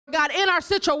God, in our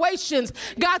situations.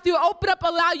 God, through open up,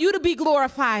 allow you to be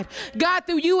glorified. God,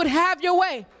 through you would have your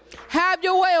way. Have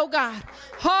your way, oh God.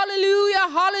 Hallelujah,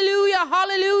 hallelujah,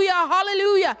 hallelujah,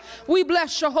 hallelujah. We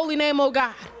bless your holy name, oh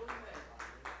God.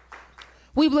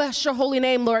 We bless your holy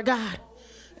name, Lord God.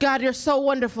 God, you're so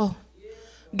wonderful.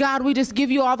 God, we just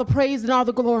give you all the praise and all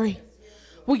the glory.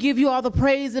 We give you all the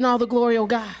praise and all the glory, oh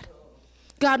God.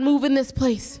 God, move in this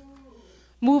place.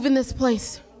 Move in this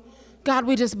place. God,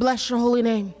 we just bless your holy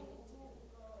name.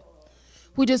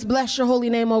 We just bless your holy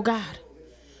name, oh God.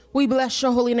 We bless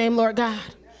your holy name, Lord God.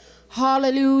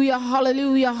 Hallelujah,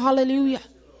 hallelujah, hallelujah.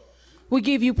 We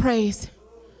give you praise.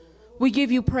 We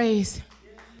give you praise.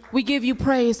 We give you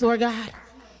praise, Lord God.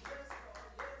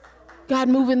 God,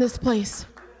 move in this place.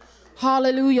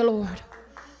 Hallelujah, Lord.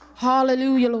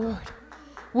 Hallelujah, Lord.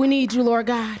 We need you, Lord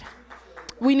God.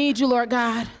 We need you, Lord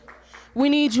God. We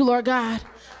need you, Lord God.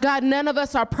 God, none of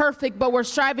us are perfect, but we're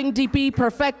striving to be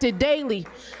perfected daily.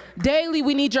 Daily,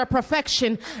 we need your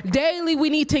perfection. Daily, we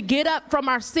need to get up from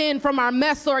our sin, from our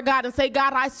mess, Lord God, and say,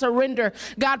 God, I surrender.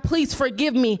 God, please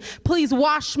forgive me. Please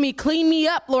wash me, clean me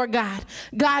up, Lord God.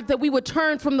 God, that we would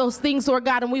turn from those things, Lord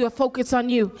God, and we would focus on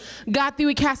you. God, that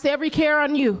we cast every care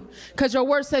on you, because your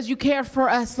word says you care for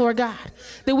us, Lord God.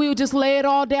 That we would just lay it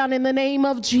all down in the name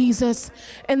of Jesus.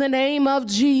 In the name of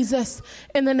Jesus.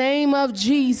 In the name of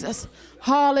Jesus.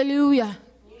 Hallelujah.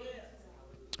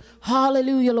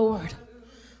 Hallelujah, Lord.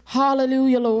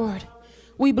 Hallelujah, Lord.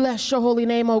 We bless your holy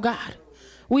name, oh God.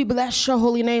 We bless your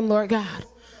holy name, Lord God.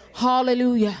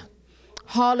 Hallelujah.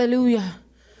 Hallelujah.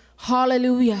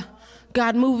 Hallelujah.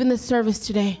 God, move in this service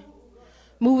today.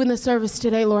 Move in the service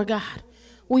today, Lord God.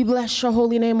 We bless your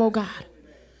holy name, oh God.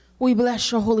 We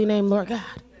bless your holy name, Lord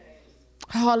God.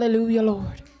 Hallelujah,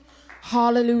 Lord.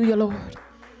 Hallelujah, Lord.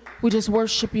 We just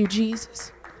worship you,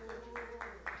 Jesus.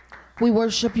 We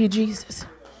worship you, Jesus.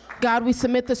 God, we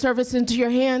submit the service into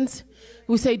your hands.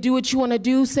 We say, do what you want to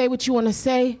do, say what you want to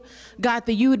say. God,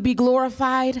 that you would be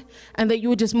glorified and that you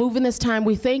would just move in this time.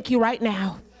 We thank you right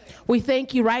now. We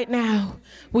thank you right now.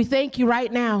 We thank you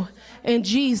right now. In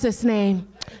Jesus' name,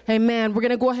 amen. We're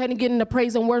going to go ahead and get into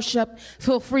praise and worship.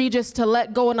 Feel free just to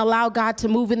let go and allow God to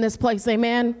move in this place.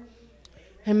 Amen.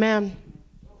 Amen.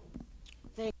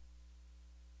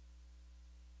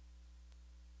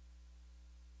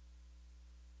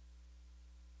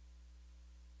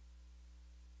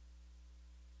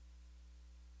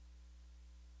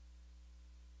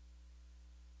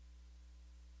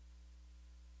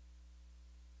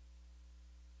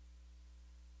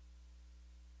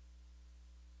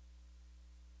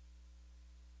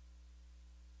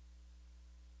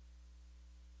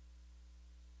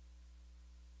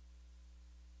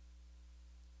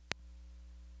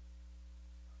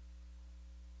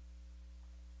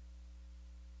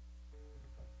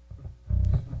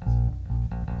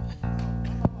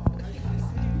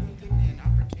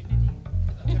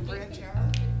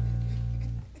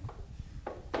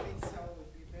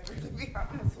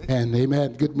 And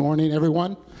amen. Good morning,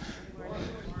 everyone.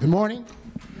 Good morning.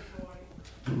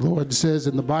 The Lord says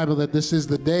in the Bible that this is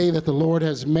the day that the Lord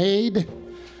has made,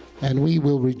 and we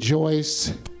will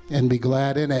rejoice and be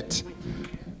glad in it.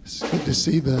 It's good to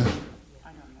see the...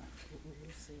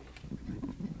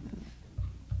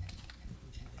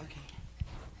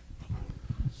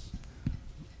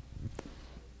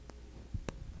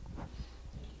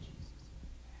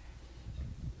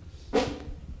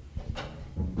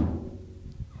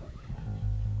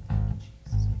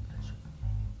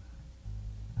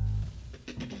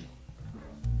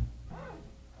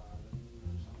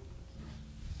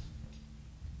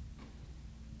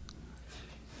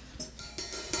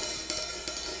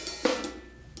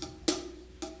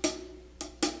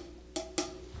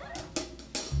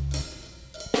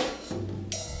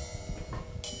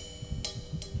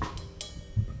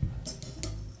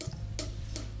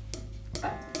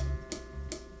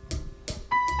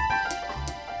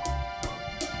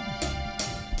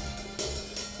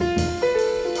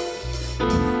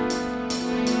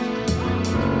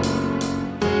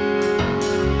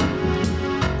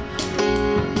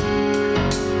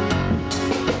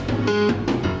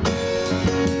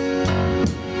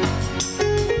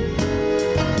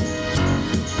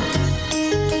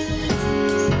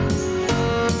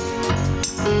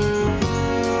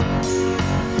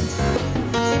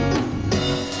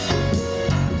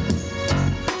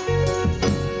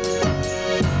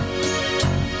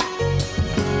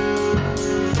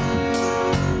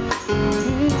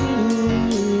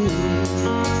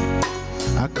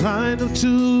 Climbed up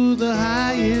to the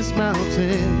highest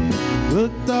mountain,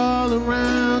 looked all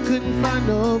around, couldn't find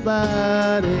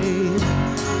nobody.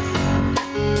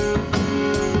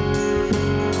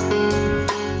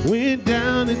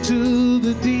 into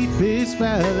the deepest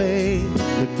valley.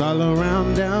 Looked all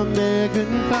around down there,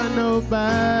 couldn't find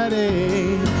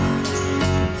nobody.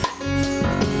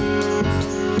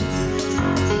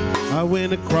 I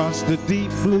went across the deep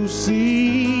blue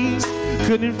seas,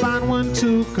 couldn't find one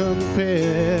to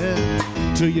compare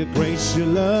to your grace, your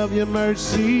love, your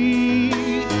mercy.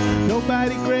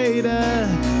 Nobody greater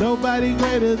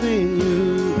than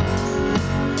you.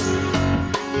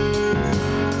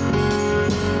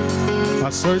 I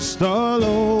searched all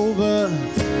over,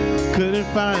 couldn't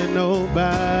find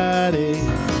nobody.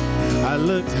 I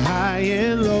looked high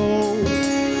and low,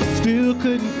 still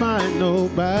couldn't find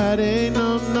nobody.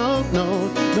 No, no,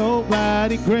 no,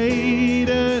 nobody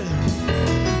greater,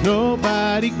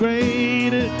 nobody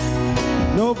greater,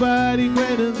 nobody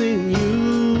greater than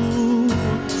you.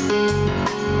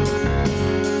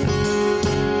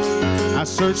 I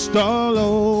searched all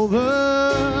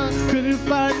over, couldn't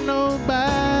find nobody.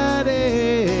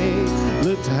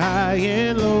 Looked high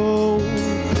and low,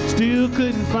 still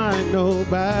couldn't find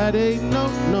nobody. No,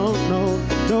 no, no,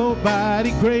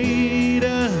 nobody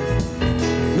greater,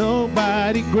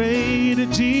 nobody greater,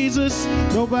 Jesus,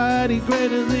 nobody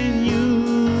greater than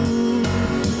you.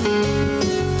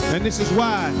 And this is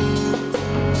why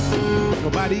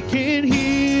nobody can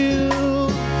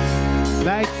heal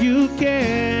like you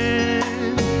can.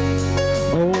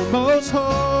 Oh, most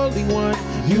holy one,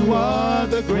 you are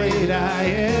the great I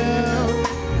am.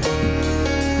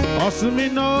 Awesome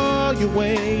in all your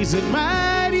ways, and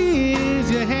mighty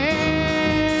is your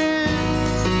hand.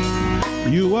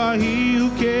 You are he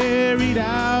who carried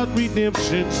out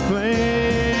redemption's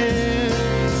plan.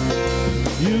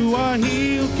 You are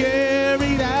he who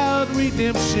carried out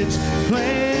redemption's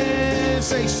plan.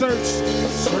 Say,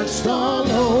 searched all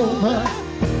over,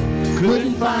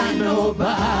 couldn't find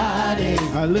nobody.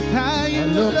 I looked high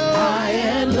and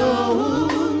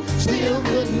low, still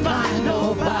couldn't find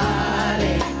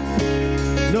nobody.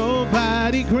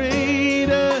 Nobody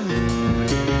greater,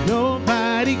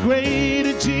 nobody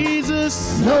greater,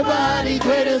 Jesus, nobody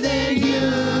greater than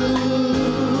you.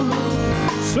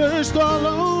 Searched all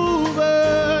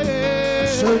over, yeah.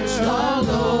 Searched all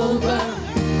over,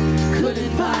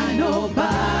 couldn't find nobody. I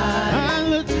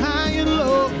looked high and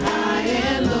low,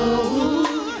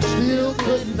 still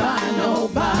couldn't find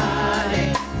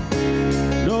nobody.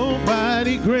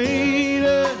 Nobody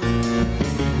greater,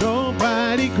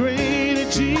 nobody greater,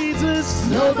 Jesus,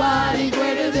 nobody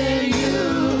greater than you.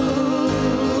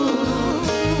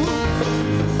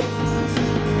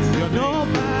 You're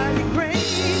nobody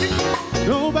greater,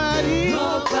 nobody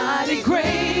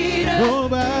greater,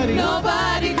 nobody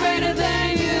greater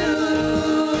than you.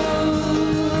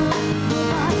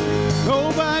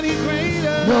 Nobody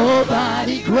greater,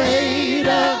 nobody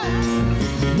greater,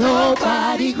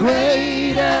 nobody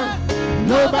greater,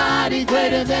 nobody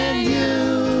greater than you.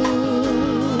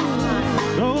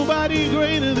 Nobody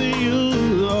greater than you,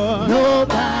 Lord.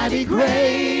 Nobody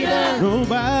greater,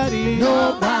 nobody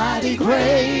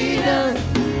greater,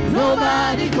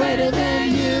 nobody greater than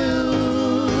you.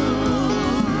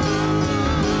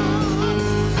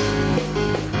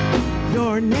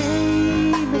 Your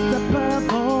name is above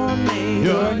all names.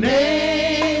 Your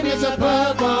name is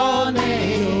above all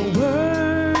names. You're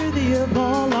worthy of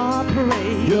all our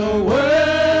praise. You're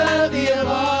worthy of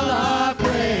all our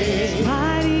praise.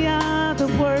 Mighty are the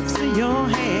works of your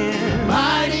hand.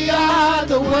 Mighty are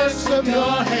the works of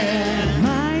your hand.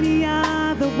 Mighty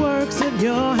are the works of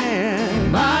your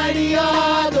hand. Mighty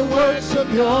are the works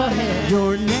of your hand.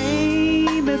 Your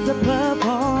name is above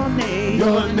all names.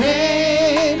 Your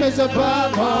name is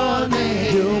above all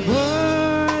names. You're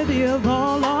worthy of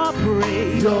all our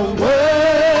praise. You're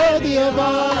worthy of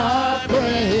all our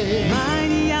praise.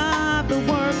 Mighty are the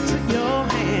works of your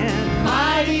hand.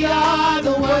 Mighty are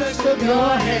the works of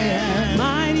your hand.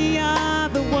 Mighty are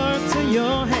the works of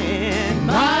your hand.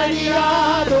 Mighty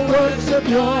are the works of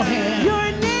your hand.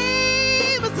 Your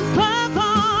name is above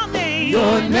all names.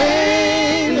 Your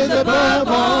name is above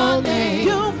all names.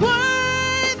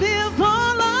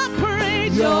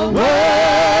 You're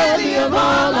worthy of all our praise. You're worthy of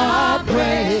all our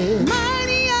praise.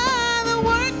 Mighty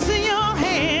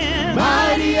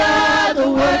are the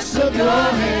works of your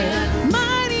hand.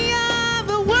 Mighty are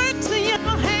the works of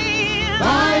your hand.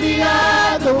 Mighty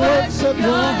are the works of your hand. Mighty are the works of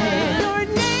your hand. Your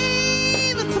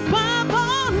name is above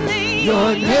all names.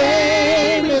 Your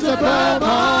name is above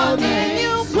all names.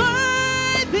 You're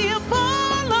worthy of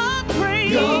all our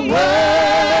praise. You're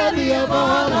worthy of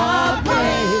all our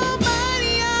praise.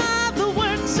 Mighty are the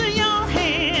works of your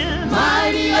hand.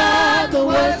 Mighty are the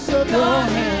works of your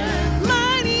hand.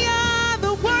 Mighty are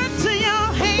the works of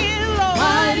your hand, Lord.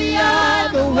 Mighty are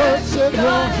the works of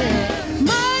your hand.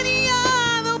 Mighty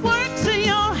are the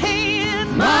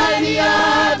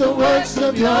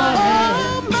your hand.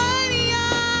 Oh, mighty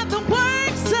are the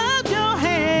works of your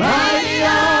hand. Mighty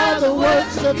are the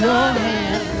works of your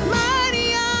hand.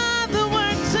 Mighty are the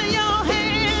works of your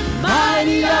hand.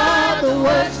 Mighty are the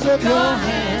works of your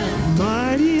hand.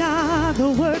 Mighty are the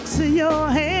works of your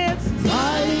hands.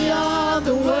 Mighty are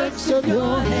the works of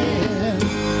your hand.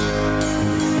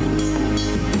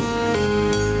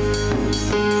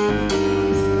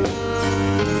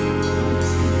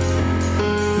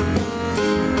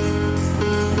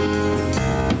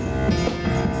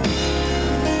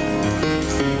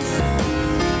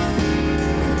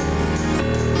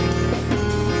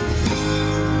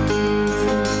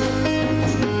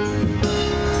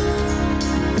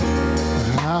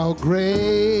 How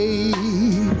great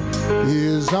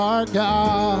is our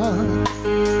God.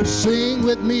 Sing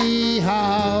with me,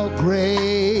 how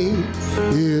great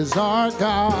is our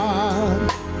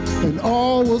God. And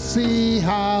all will see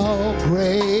how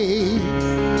great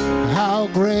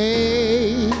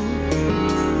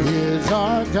is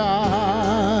our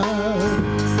God.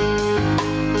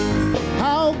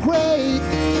 How great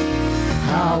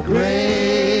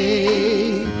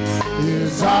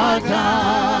is our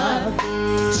God.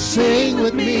 Sing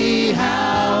with me,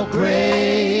 how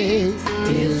great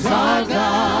is our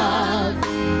God.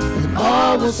 And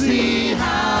all will see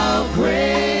how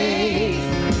great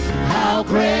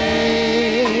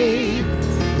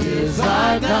is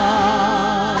our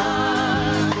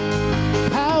God.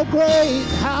 How great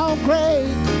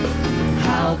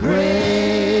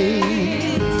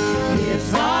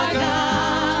is our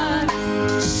God.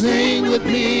 Sing with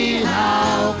me,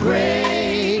 how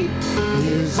great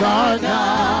is our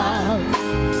God.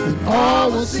 And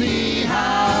all will see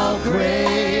how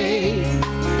great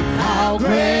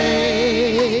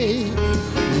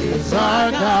is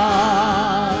our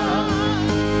God.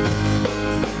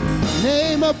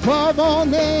 Name above all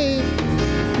names,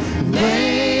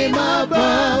 name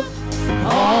above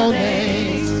all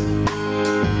names,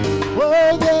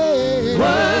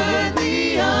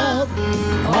 worthy of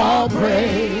all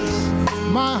praise.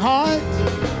 My heart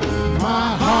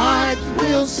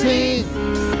will sing,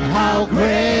 how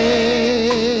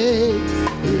great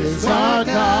is our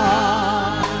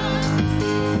God.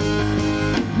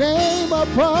 Name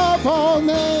above all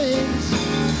names,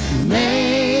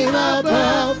 name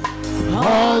above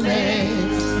all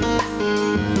names,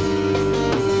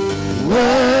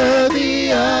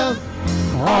 worthy of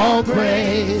all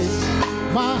praise.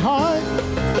 My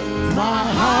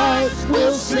heart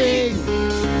will sing,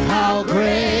 how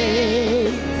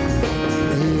great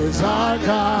is our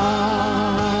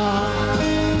God.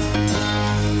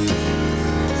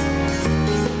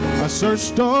 I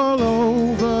searched all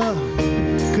over,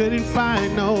 couldn't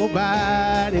find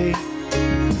nobody.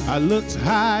 I looked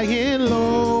high and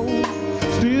low,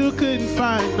 still couldn't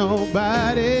find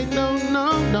nobody. No,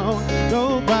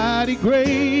 nobody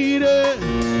greater.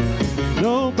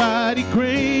 Nobody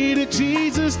greater,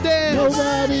 Jesus, there's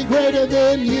nobody greater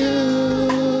than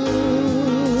you.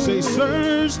 Say,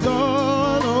 searched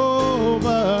all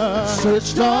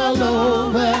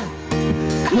over,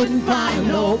 couldn't find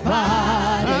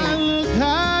nobody. I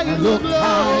looked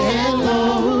high and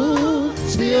low,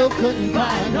 still couldn't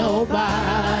find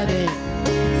nobody.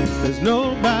 There's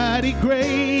nobody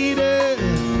greater,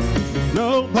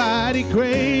 nobody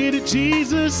greater,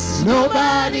 Jesus.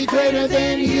 Nobody greater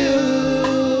than you.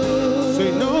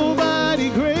 Say nobody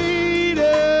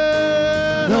greater,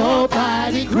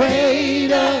 nobody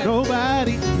greater,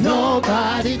 nobody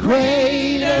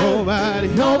greater,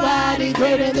 nobody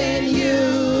greater than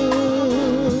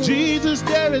you. Jesus,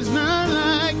 there is none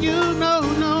like you. No,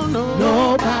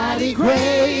 nobody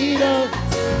greater,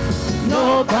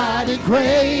 nobody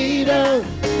greater,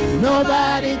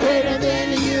 nobody greater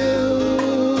than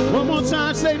you. One more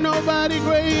time, say nobody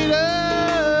greater,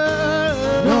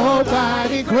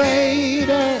 nobody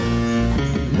greater,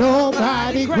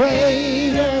 nobody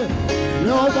greater,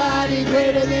 nobody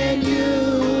greater than you.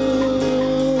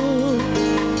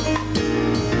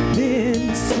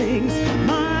 Then sings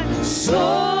my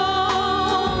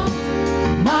soul,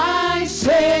 my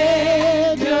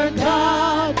Savior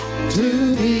God,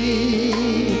 to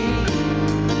thee.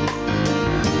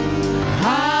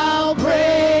 How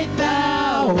great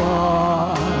thou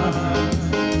art,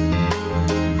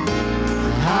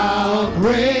 how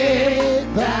great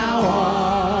thou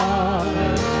art.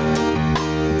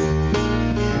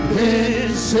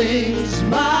 Then sings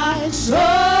my soul,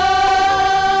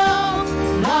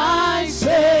 my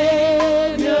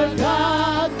Savior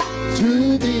God,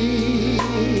 to thee.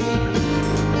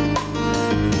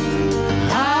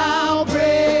 How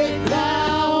great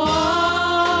thou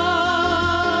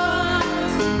art,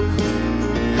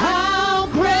 how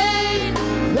great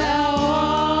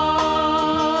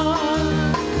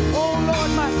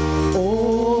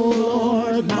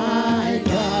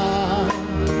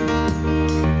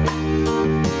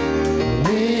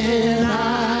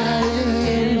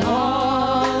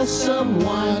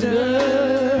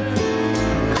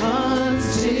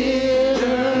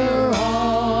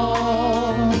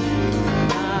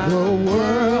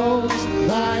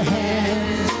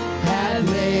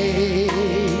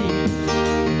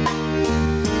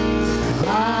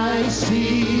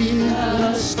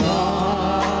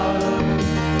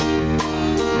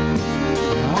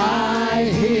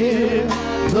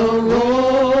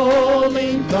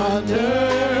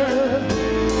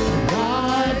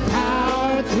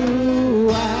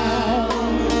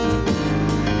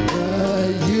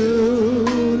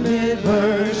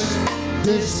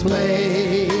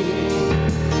display.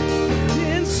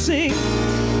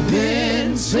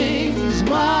 Then sings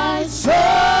my soul,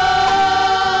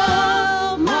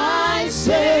 my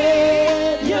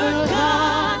Savior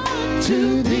God,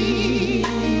 to thee.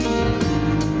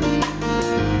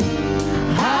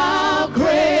 How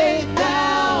great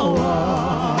thou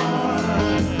art,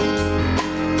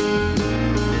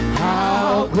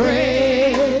 how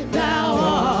great thou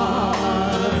art.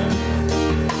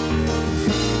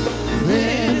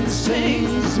 Then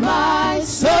sings my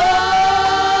soul,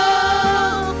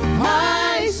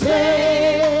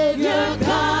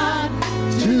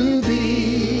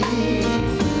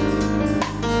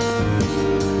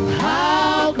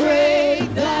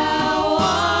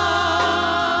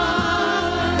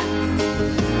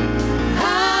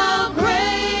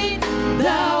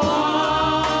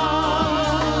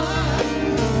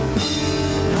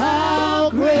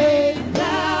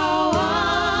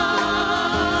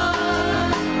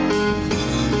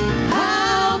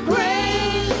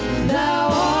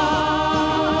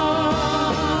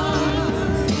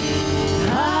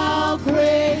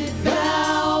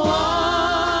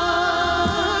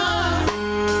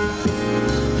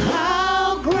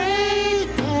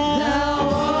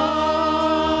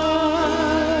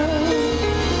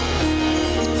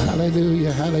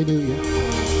 hallelujah.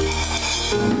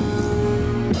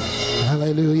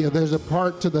 Hallelujah. There's a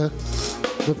part to the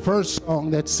first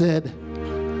song that said,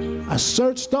 I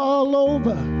searched all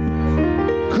over,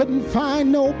 couldn't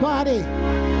find nobody.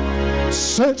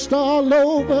 Searched all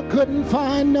over, couldn't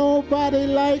find nobody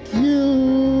like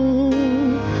you.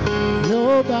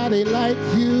 Nobody like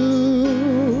you.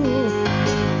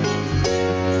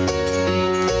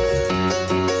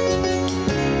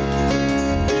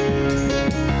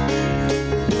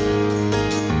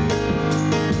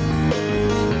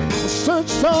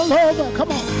 Searched all over,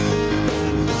 come on.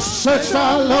 Searched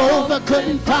all over,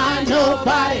 couldn't find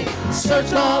nobody.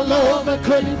 Searched all over,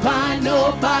 couldn't find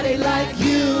nobody like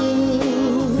you.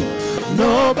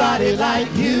 Nobody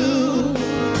like you.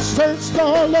 Searched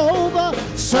all over,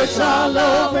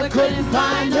 couldn't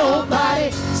find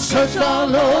nobody. Searched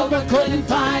all over, couldn't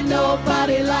find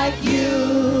nobody like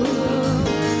you.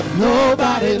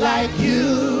 Nobody like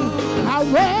you. I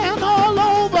ran all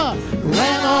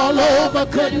over,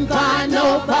 couldn't find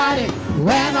nobody.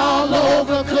 Ran all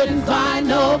over, couldn't find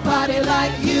nobody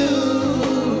like you.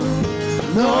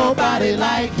 Nobody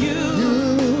like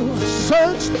you.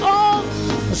 Searched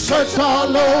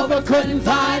all over, couldn't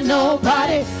find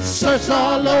nobody. Searched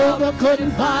all over,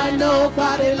 couldn't find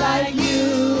nobody like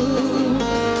you.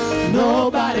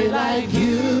 Nobody like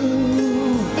you.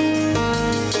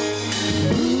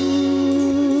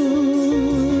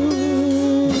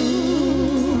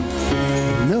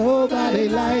 Nobody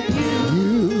like you.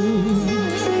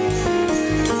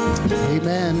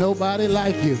 Amen. Nobody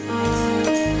like you.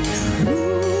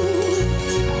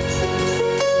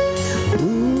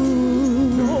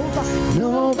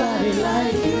 Nobody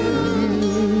like you.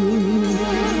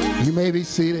 You may be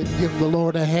seated. Give the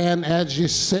Lord a hand as you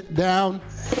sit down.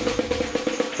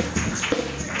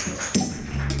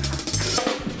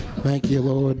 Thank you,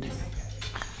 Lord.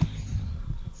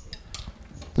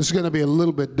 This is going to be a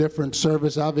little bit different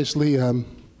service. Obviously,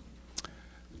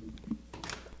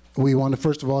 we want to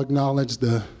first of all acknowledge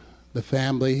the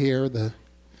family here.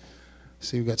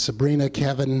 See, we've got Sabrina,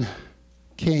 Kevin,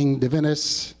 King,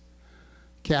 Divinis,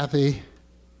 Kathy,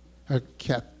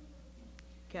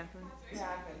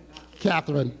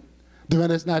 Catherine.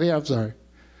 Divinis not here, I'm sorry.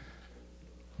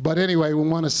 But anyway, we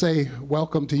want to say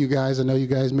welcome to you guys. I know you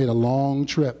guys made a long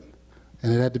trip,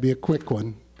 and it had to be a quick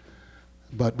one.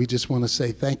 But we just want to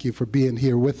say thank you for being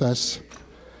here with us.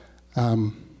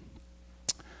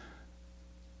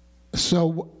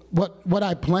 So what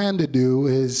I plan to do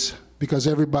is, because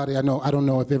everybody, I don't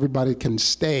know if everybody can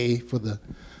stay for the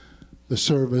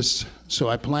service, so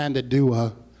I plan to do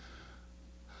a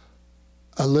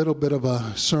little bit of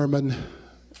a sermon,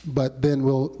 but then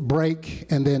we'll break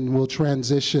and then we'll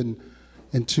transition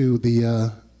into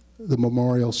the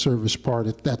memorial service part,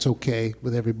 if that's okay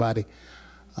with everybody.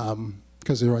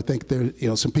 Because I think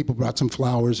some people brought some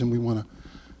flowers and we want to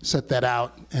set that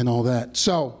out and all that.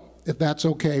 So if that's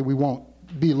okay, we won't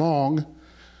be long,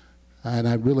 and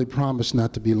I really promise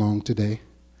not to be long today.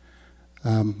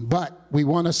 But we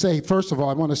want to say, first of all,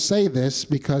 I want to say this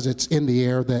because it's in the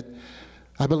air that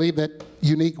I believe that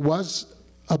Unique was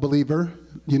a believer.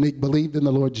 Unique believed in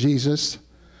the Lord Jesus,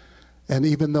 and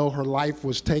even though her life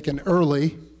was taken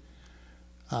early,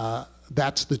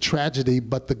 that's the tragedy,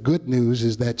 but the good news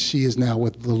is that she is now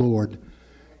with the Lord,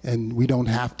 and we don't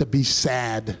have to be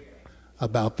sad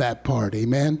about that part.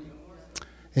 Amen?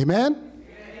 Amen?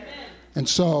 Amen. And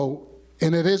so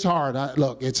And it is hard.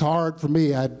 Look, it's hard for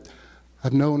me.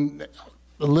 I've known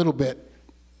a little bit.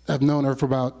 I've known her for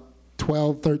about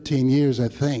 12, 13 years, I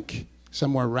think,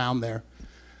 somewhere around there.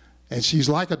 And she's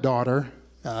like a daughter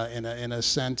in a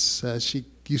sense. She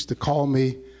used to call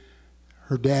me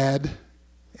her dad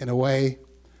in a way.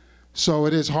 So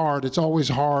it is hard. It's always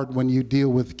hard when you deal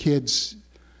with kids,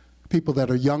 people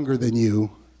that are younger than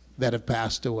you that have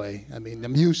passed away. I mean,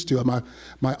 I'm used to it.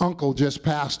 My uncle just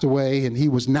passed away, and he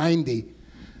was 90.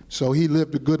 So he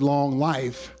lived a good long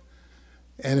life,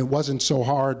 and it wasn't so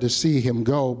hard to see him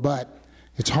go. But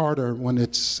it's harder when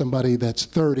it's somebody that's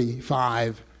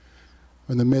 35,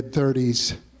 in the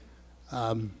mid-30s,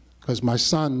 because my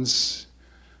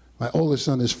oldest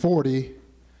son is 40.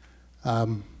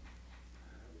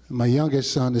 My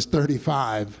youngest son is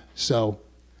 35, so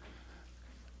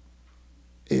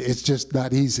it's just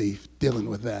not easy dealing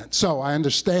with that. So I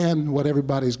understand what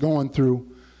everybody's going through.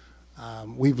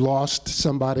 We've lost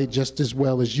somebody just as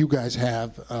well as you guys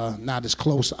have, not as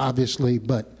close, obviously,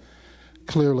 but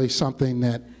clearly something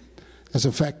that has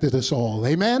affected us all.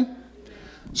 Amen?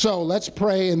 So let's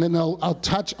pray, and then I'll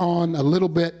touch on a little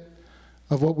bit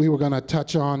of what we were going to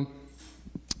touch on,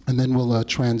 and then we'll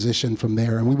transition from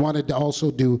there. And we wanted to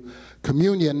also do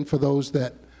communion for those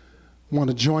that want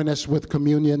to join us with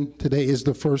communion. Today is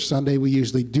the first Sunday. We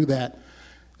usually do that.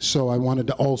 So I wanted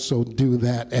to also do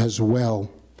that as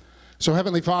well. So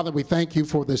Heavenly Father, we thank you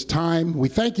for this time. We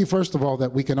thank you, first of all,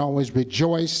 that we can always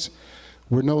rejoice.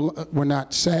 We're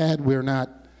not sad. We're not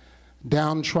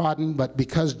downtrodden. But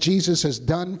because Jesus has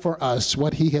done for us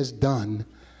what he has done,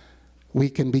 we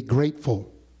can be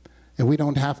grateful. And we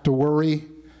don't have to worry,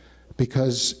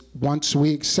 because once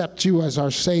we accept you as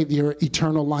our Savior,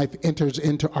 eternal life enters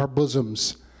into our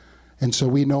bosoms. And so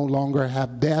we no longer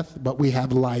have death, but we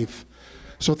have life.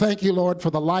 So thank you, Lord,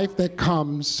 for the life that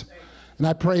comes. And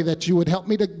I pray that you would help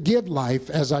me to give life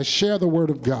as I share the word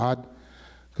of God,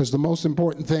 because the most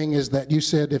important thing is that you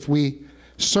said if we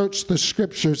search the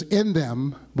scriptures, in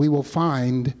them we will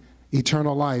find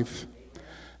eternal life.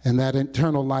 And that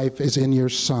eternal life is in your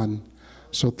Son.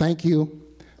 So thank you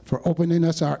for opening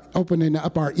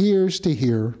up our ears to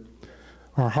hear,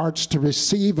 our hearts to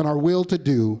receive, and our will to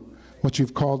do what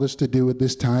you've called us to do at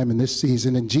this time and this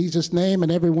season. In Jesus' name,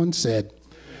 and everyone said,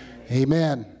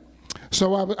 amen.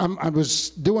 So I was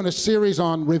doing a series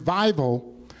on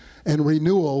revival and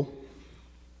renewal,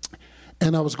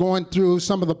 and I was going through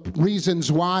some of the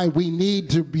reasons why we need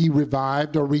to be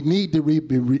revived, or we need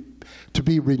to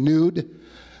be renewed.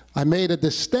 I made a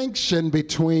distinction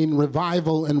between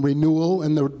revival and renewal,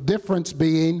 and the difference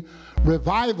being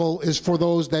revival is for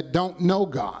those that don't know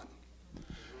God.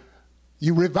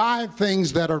 You revive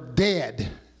things that are dead,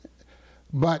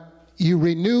 but you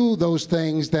renew those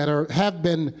things that have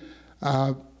been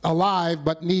alive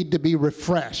but need to be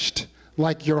refreshed,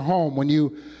 like your home. When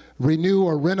you renew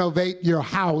or renovate your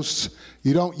house,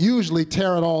 you don't usually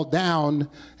tear it all down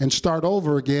and start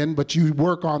over again, but you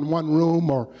work on one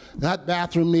room, or that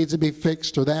bathroom needs to be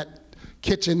fixed, or that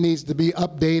kitchen needs to be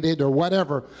updated, or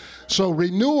whatever. So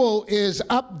renewal is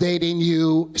updating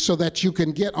you so that you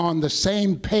can get on the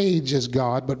same page as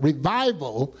God, but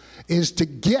revival is to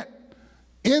get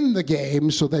in the game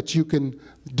so that you can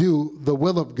do the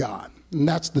will of God. And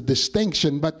that's the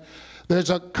distinction. But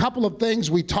there's a couple of things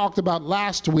we talked about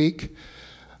last week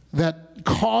that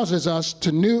causes us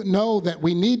to know that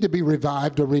we need to be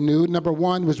revived or renewed. Number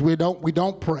one was we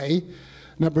don't pray.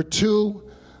 Number two,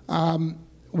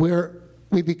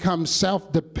 we become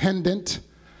self-dependent.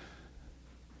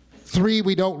 Three,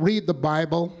 we don't read the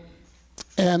Bible.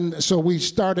 And so we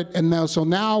started, and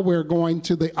now we're going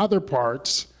to the other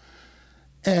parts.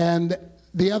 And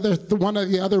one of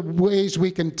the other ways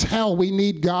we can tell we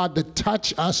need God to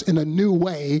touch us in a new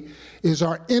way is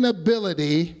our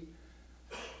inability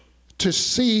to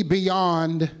see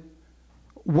beyond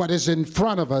what is in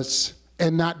front of us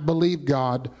and not believe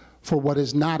God for what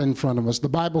is not in front of us. The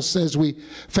Bible says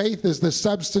faith is the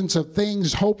substance of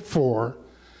things hoped for,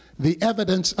 the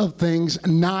evidence of things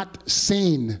not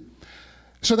seen.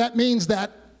 So that means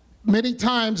that many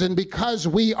times, and because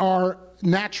we are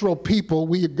natural people,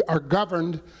 we are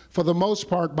governed for the most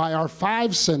part by our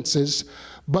five senses,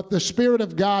 but the Spirit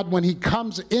of God, when he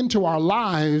comes into our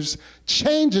lives,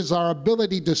 changes our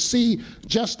ability to see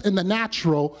just in the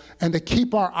natural and to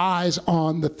keep our eyes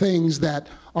on the things that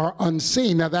are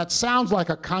unseen. Now that sounds like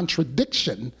a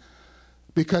contradiction,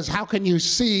 because how can you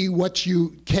see what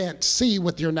you can't see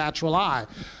with your natural eye?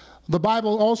 The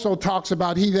Bible also talks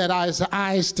about he that has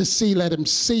eyes to see, let him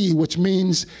see, which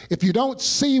means if you don't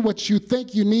see what you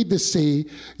think you need to see,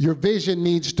 your vision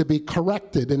needs to be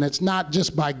corrected. And it's not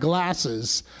just by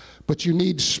glasses, but you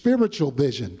need spiritual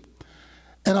vision.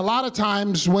 And a lot of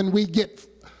times when we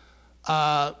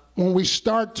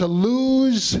start to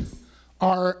lose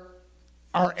our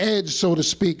edge, so to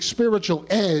speak, spiritual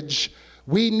edge,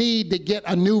 we need to get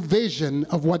a new vision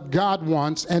of what God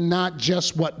wants and not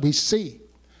just what we see.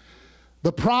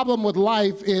 The problem with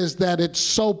life is that it's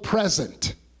so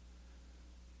present,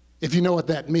 if you know what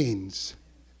that means.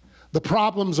 The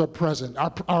problems are present.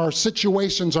 Our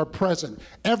situations are present.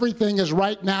 Everything is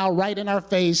right now, right in our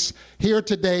face, here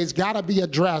today. It's got to be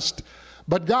addressed.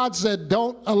 But God said,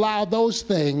 don't allow those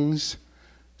things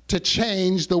to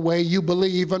change the way you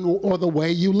believe or the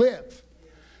way you live.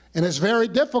 And it's very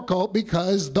difficult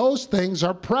because those things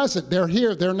are present. They're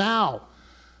here. They're now.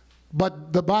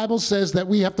 But the Bible says that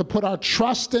we have to put our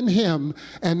trust in Him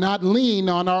and not lean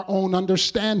on our own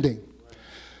understanding.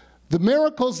 The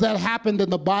miracles that happened in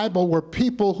the Bible were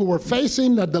people who were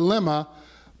facing a dilemma,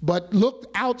 but looked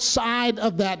outside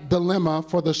of that dilemma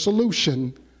for the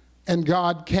solution, and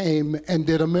God came and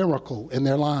did a miracle in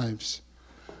their lives.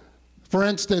 For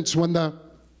instance, when the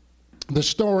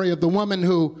story of the woman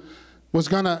who was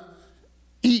going to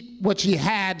eat what she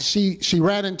had, she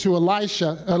ran into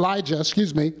Elijah,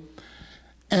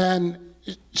 and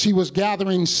she was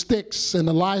gathering sticks, and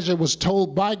Elijah was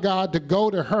told by God to go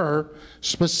to her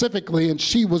specifically, and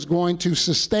she was going to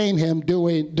sustain him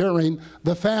during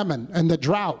the famine and the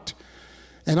drought.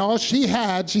 And all she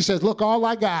had, she said, look, all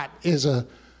I got is a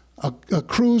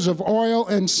cruse of oil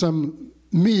and some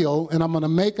meal, and I'm going to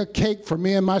make a cake for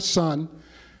me and my son,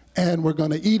 and we're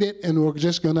going to eat it, and we're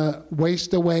just going to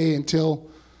waste away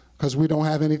because we don't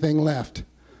have anything left.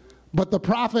 But the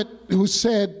prophet who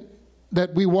said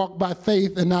that we walk by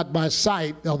faith and not by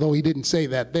sight, although he didn't say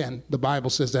that then, the Bible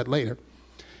says that later.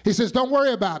 He says, don't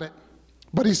worry about it.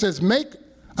 But he says, make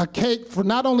a cake for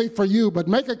not only for you, but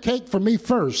make a cake for me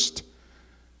first,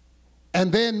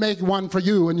 and then make one for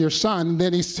you and your son. And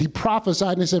then he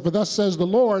prophesied and he said, for thus says the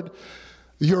Lord,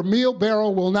 your meal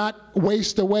barrel will not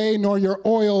waste away, nor your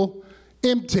oil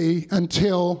empty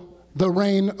until the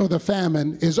rain or the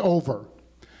famine is over.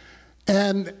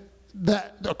 And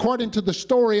that, according to the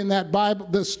story in that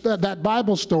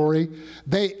Bible story,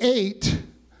 they ate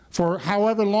for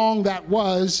however long that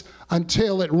was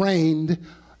until it rained,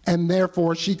 and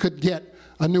therefore she could get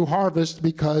a new harvest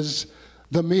because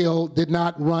the meal did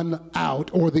not run out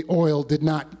or the oil did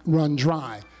not run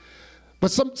dry.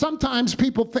 But sometimes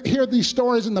people hear these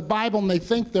stories in the Bible and they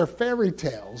think they're fairy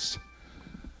tales.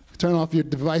 Turn off your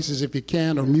devices if you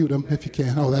can, or mute them if you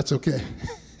can. Oh, that's okay.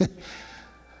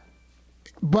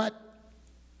 But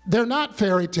they're not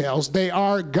fairy tales. They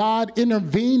are God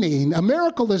intervening. A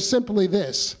miracle is simply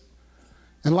this.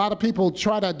 And a lot of people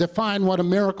try to define what a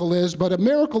miracle is, but a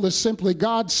miracle is simply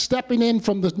God stepping in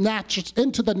from the natural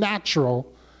into the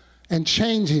natural and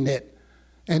changing it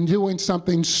and doing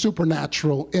something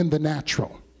supernatural in the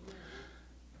natural.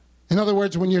 In other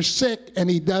words, when you're sick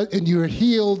and you're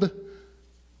healed,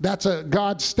 that's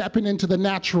God stepping into the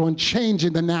natural and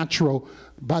changing the natural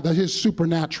by his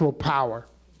supernatural power.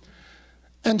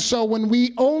 And so when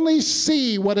we only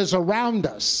see what is around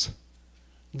us,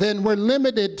 then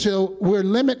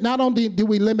not only do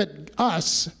we limit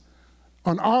us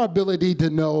on our ability to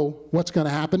know what's going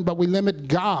to happen, but we limit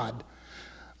God.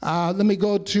 Let me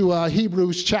go to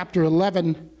Hebrews chapter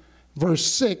 11, verse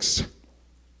 6.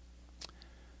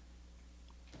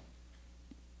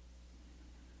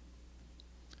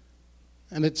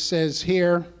 And it says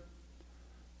here,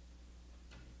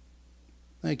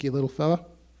 thank you, little fella.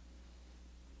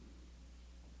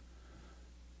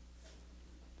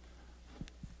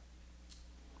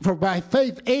 For by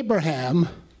faith Abraham,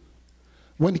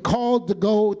 when called to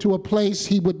go to a place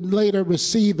he would later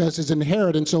receive as his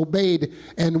inheritance, obeyed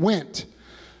and went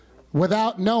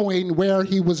without knowing where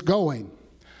he was going.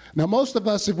 Now most of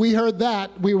us, if we heard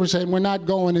that, we were saying we're not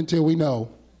going until we know.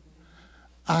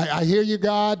 I hear you,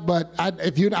 God, but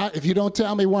if you don't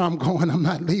tell me where I'm going, I'm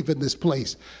not leaving this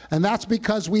place. And that's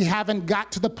because we haven't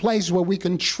got to the place where we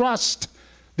can trust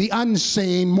the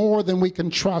unseen more than we can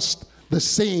trust the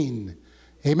seen.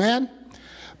 Amen?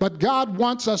 But God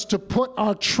wants us to put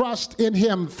our trust in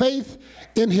him. Faith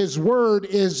in his word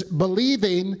is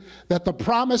believing that the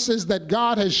promises that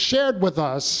God has shared with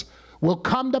us will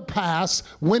come to pass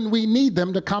when we need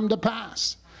them to come to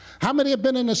pass. How many have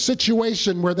been in a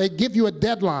situation where they give you a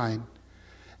deadline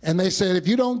and they said, if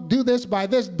you don't do this by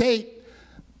this date,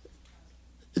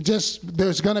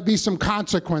 there's going to be some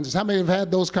consequences? How many have had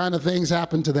those kind of things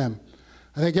happen to them?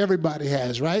 I think everybody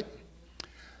has, right?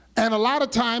 And a lot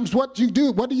of times what do?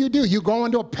 You go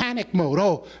into a panic mode.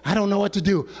 Oh, I don't know what to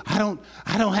do. I don't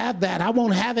have that. I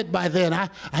won't have it by then.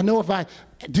 I know if I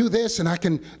do this and I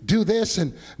can do this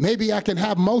and maybe I can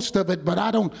have most of it, but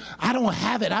I don't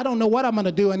have it. I don't know what I'm going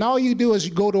to do. And all you do is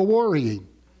you go to worrying.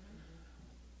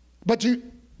 But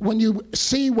when you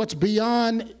see what's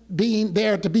beyond being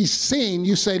there to be seen,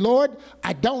 you say, Lord,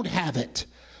 I don't have it,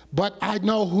 but I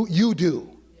know who you do.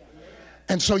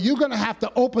 And so you're going to have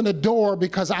to open a door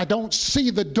because I don't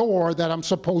see the door that I'm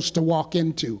supposed to walk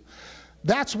into.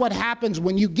 That's what happens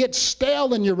when you get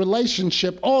stale in your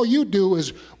relationship. All you do is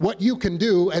what you can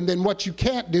do, and then what you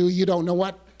can't do, you don't know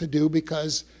what to do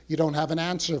because you don't have an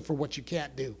answer for what you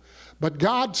can't do. But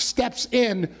God steps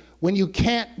in when you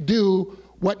can't do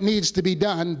what needs to be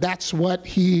done. That's what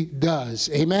he does.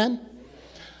 Amen?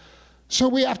 So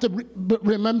we have to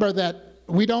remember that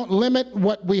we don't limit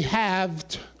what we have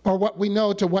or what we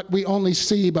know to what we only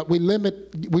see, but we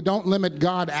don't limit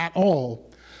God at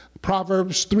all.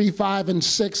 Proverbs 3, 5, and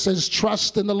 6 says,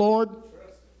 trust in the Lord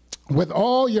with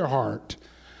all your heart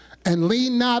and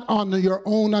lean not on your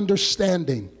own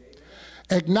understanding.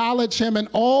 Acknowledge him in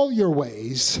all your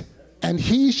ways, and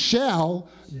he shall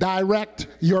direct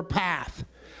your path.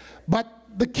 But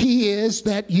the key is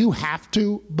that you have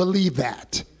to believe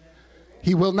that.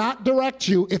 He will not direct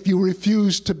you if you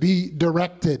refuse to be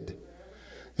directed.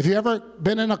 Have you ever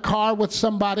been in a car with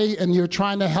somebody and you're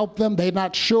trying to help them? They're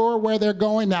not sure where they're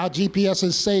going. Now, GPS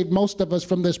has saved most of us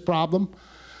from this problem.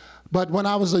 But when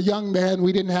I was a young man,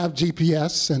 we didn't have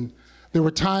GPS. And there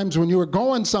were times when you were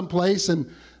going someplace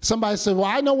and somebody said, well,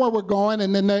 I know where we're going.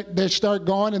 And then they start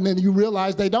going, and then you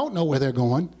realize they don't know where they're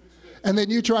going. And then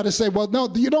you try to say, well, no,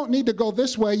 you don't need to go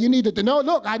this way. You need to, no,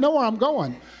 look, I know where I'm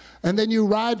going. And then you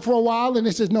ride for a while, and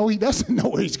he says, no, he doesn't know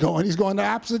where he's going. He's going the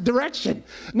opposite direction.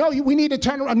 No, we need to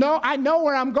turn around. No, I know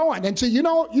where I'm going. And so you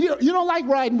don't like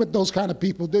riding with those kind of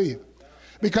people, do you?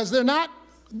 Because they're not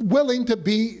willing to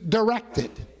be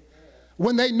directed.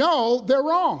 When they know, they're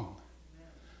wrong.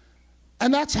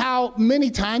 And that's how many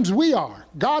times we are.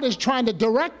 God is trying to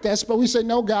direct us, but we say,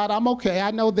 no, God, I'm okay. I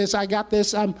know this. I got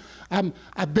this.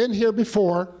 I've been here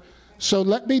before. So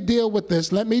let me deal with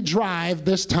this. Let me drive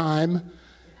this time.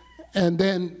 And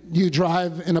then you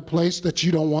drive in a place that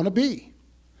you don't want to be.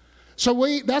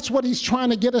 So that's what he's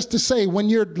trying to get us to say. When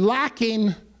you're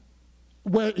lacking,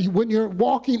 when you're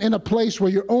walking in a place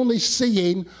where you're only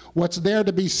seeing what's there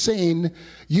to be seen,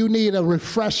 you need a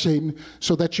refreshing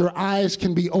so that your eyes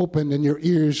can be opened and your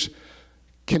ears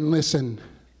can listen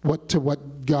to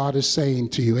what God is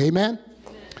saying to you. Amen?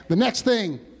 The next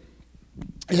thing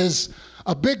is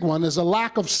a big one, is a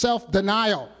lack of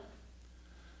self-denial.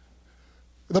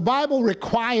 The Bible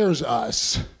requires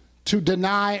us to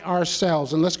deny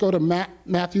ourselves. And let's go to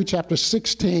Matthew chapter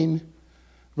 16,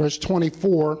 verse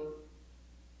 24.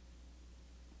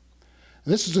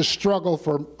 This is a struggle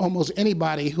for almost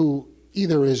anybody who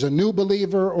either is a new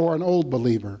believer or an old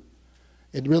believer.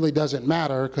 It really doesn't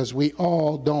matter because we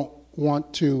all don't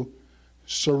want to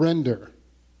surrender.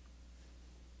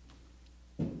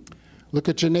 Look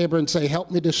at your neighbor and say, help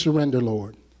me to surrender,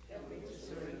 Lord.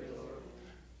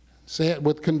 Say it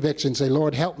with conviction. Say,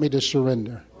 Lord, help me to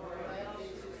surrender.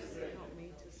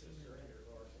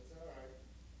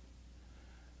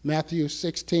 Matthew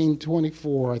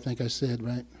 16:24, I think I said,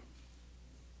 right?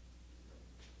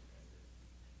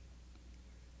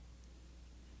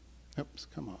 Oops,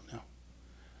 come on now.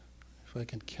 If I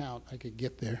can count, I could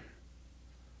get there.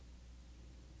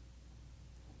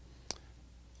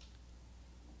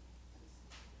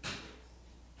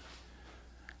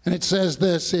 And it says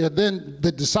this here, then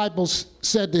the disciples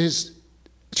said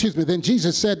to then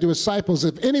Jesus said to his disciples,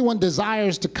 if anyone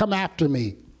desires to come after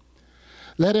me,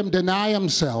 let him deny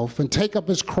himself and take up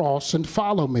his cross and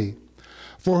follow me.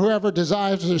 For whoever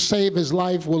desires to save his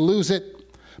life will lose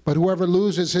it, but whoever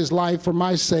loses his life for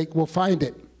my sake will find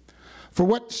it. For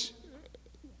what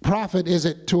profit is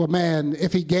it to a man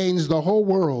if he gains the whole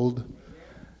world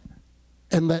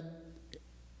and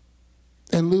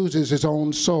loses his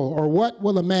own soul? Or what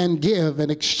will a man give in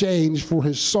exchange for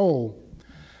his soul?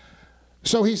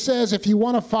 So he says, if you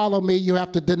want to follow me, you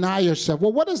have to deny yourself.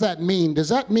 Well, what does that mean? Does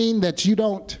that mean that you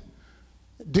don't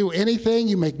do anything?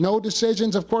 You make no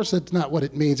decisions? Of course, that's not what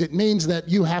it means. It means that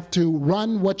you have to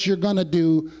run what you're going to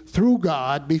do through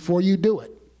God before you do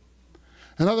it.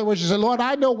 In other words, you say, Lord,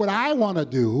 I know what I want to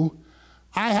do.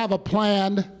 I have a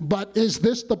plan, but is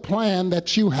this the plan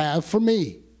that you have for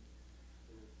me?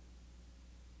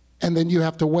 And then you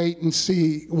have to wait and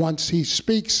see. Once he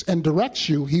speaks and directs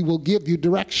you, he will give you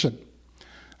direction.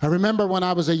 I remember when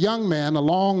I was a young man, a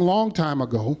long, long time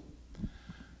ago,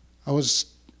 I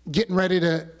was getting ready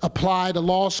to apply to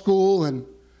law school, and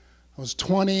I was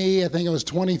 20, I think I was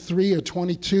 23 or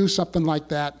 22, something like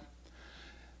that.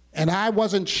 And I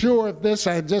wasn't sure of this.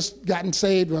 I had just gotten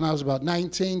saved when I was about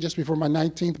 19, just before my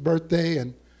 19th birthday,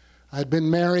 and I'd been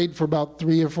married for about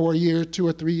 3 or 4 years, 2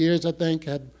 or 3 years, I think.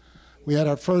 We had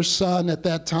our first son at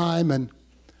that time, and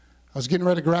I was getting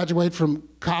ready to graduate from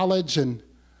college, and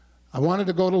I wanted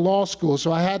to go to law school.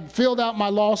 So I had filled out my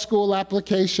law school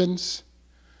applications,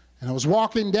 and I was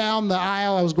walking down the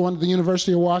aisle. I was going to the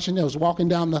University of Washington. I was walking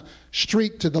down the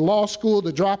street to the law school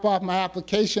to drop off my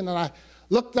application, and I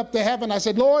looked up to heaven. I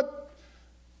said, Lord,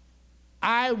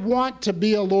 I want to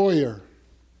be a lawyer.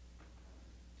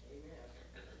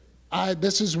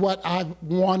 This is what I've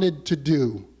wanted to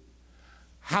do.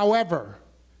 However,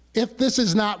 if this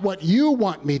is not what you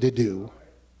want me to do,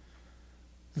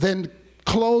 then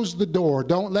close the door.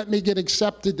 Don't let me get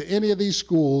accepted to any of these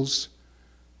schools,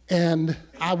 and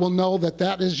I will know that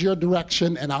that is your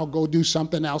direction, and I'll go do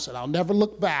something else, and I'll never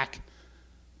look back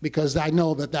because I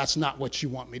know that that's not what you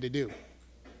want me to do.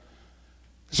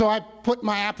 So I put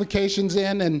my applications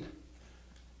in,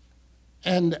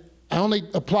 and I only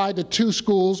applied to 2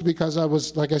 schools because I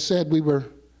was, like I said, we were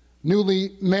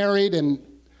newly married, and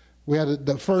we had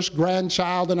the first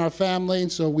grandchild in our family,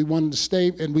 and so we wanted to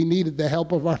stay, and we needed the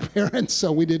help of our parents,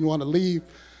 so we didn't want to leave.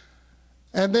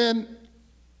 And then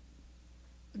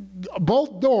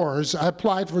both doors, I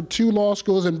applied for 2 law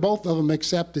schools, and both of them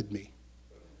accepted me.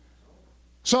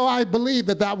 So I believe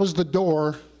that that was the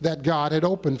door that God had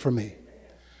opened for me.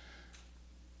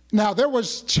 Now, there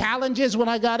was challenges when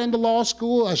I got into law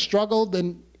school. I struggled,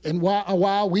 and a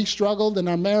while we struggled in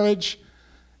our marriage,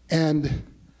 and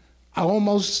I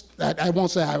won't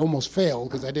say I almost failed,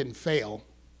 because I didn't fail,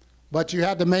 but you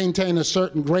had to maintain a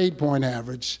certain grade point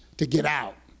average to get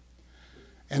out.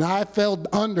 And I fell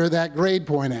under that grade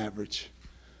point average.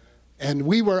 And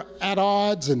we were at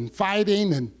odds and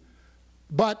fighting,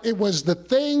 but it was the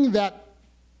thing that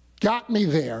got me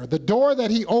there. The door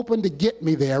that he opened to get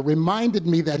me there reminded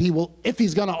me that if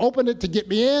he's going to open it to get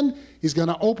me in, he's going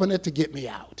to open it to get me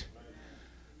out.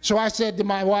 So I said to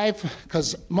my wife,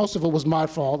 because most of it was my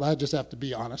fault, I just have to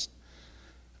be honest.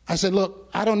 I said, look,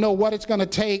 I don't know what it's going to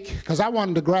take, because I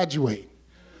wanted to graduate.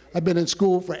 I've been in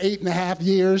school for 8.5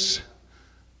 years,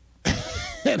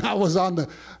 and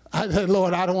I said,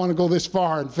 Lord, I don't want to go this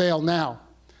far and fail now.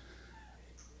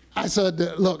 I said,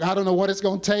 look, I don't know what it's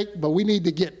going to take, but we need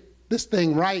to get this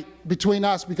thing right between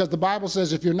us, because the Bible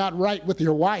says if you're not right with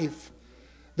your wife,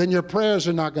 then your prayers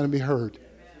are not going to be heard.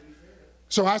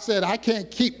 So I said, I can't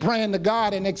keep praying to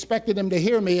God and expecting him to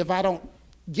hear me if I don't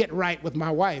get right with my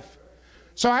wife.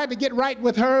 So I had to get right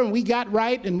with her, and we got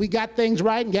right, and we got things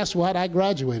right, and guess what? I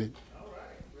graduated.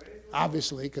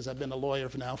 Obviously, because I've been a lawyer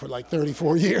for like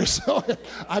 34 years, so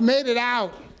I made it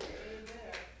out.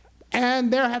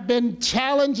 And there have been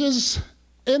challenges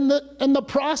in the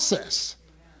process.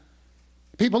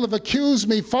 People have accused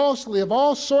me falsely of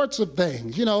all sorts of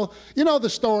things. You know the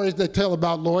stories they tell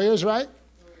about lawyers, right?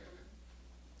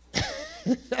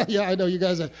 Yeah, I know you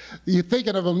guys you're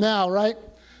thinking of them now, right?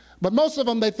 But most of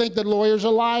them, they think that lawyers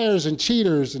are liars and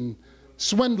cheaters and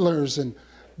swindlers.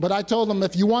 But I told them,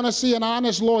 if you want to see an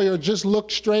honest lawyer, just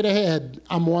look straight ahead.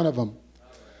 I'm one of them.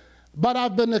 But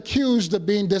I've been accused of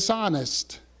being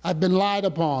dishonest. I've been lied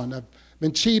upon. I've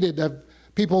been cheated.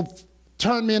 People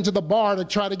turned me into the bar to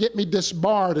try to get me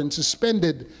disbarred and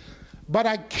suspended. But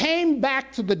I came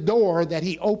back to the door that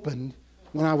he opened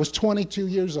when I was 22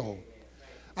 years old.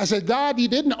 I said, God, you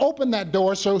didn't open that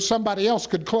door so somebody else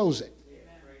could close it.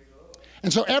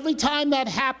 And so every time that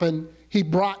happened, he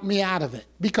brought me out of it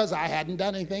because I hadn't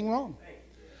done anything wrong.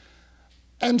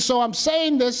 And so I'm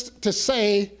saying this to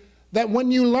say that when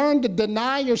you learn to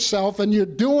deny yourself and you're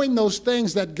doing those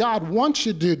things that God wants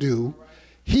you to do,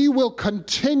 he will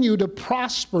continue to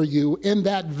prosper you in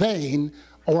that vein,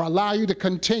 or allow you to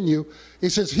continue. He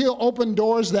says he'll open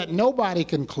doors that nobody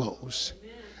can close,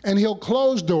 and he'll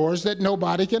close doors that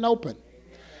nobody can open.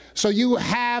 So you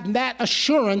have that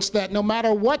assurance that no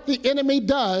matter what the enemy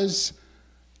does,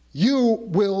 you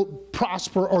will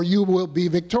prosper or you will be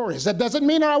victorious. That doesn't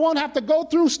mean I won't have to go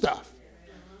through stuff.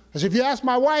 Because if you ask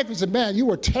my wife, he said, man, you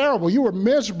were terrible, you were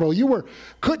miserable,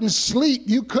 couldn't sleep,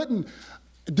 you couldn't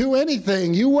do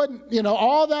anything, you wouldn't,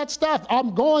 all that stuff.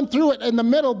 I'm going through it in the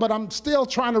middle, but I'm still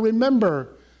trying to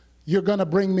remember you're going to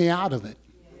bring me out of it.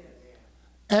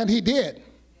 And he did.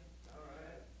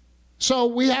 So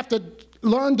we have to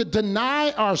learn to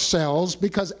deny ourselves,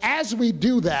 because as we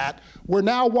do that, we're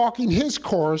now walking his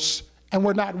course and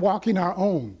we're not walking our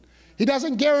own. He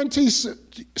doesn't guarantee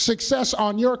success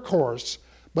on your course,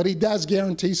 but he does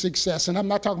guarantee success. And I'm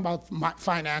not talking about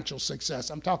financial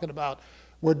success. I'm talking about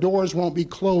where doors won't be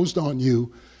closed on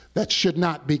you, that should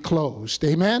not be closed.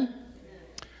 Amen?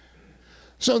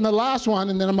 So in the last one,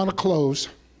 and then I'm going to close,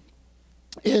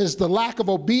 is the lack of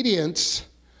obedience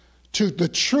to the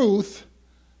truth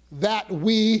that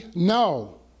we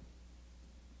know.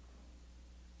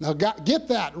 Now get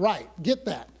that right. Get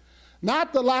that.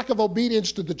 Not the lack of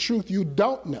obedience to the truth you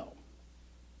don't know.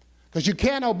 Because you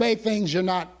can't obey things you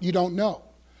don't know.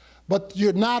 But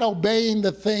you're not obeying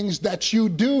the things that you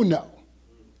do know.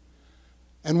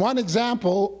 And one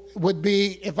example would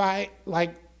be if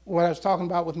like what I was talking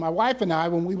about with my wife and I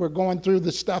when we were going through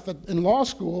the stuff in law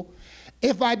school,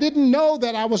 if I didn't know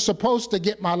that I was supposed to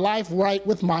get my life right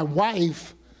with my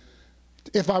wife,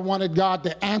 if I wanted God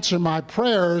to answer my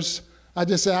prayers, I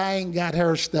just say, I ain't got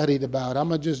her studied about. I'm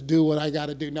going to just do what I got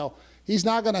to do. No, he's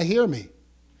not going to hear me.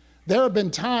 There have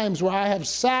been times where I have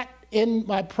sat in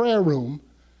my prayer room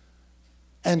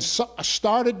and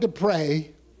started to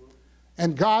pray,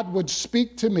 and God would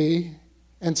speak to me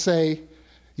and say,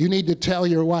 you need to tell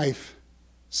your wife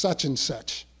such and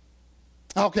such.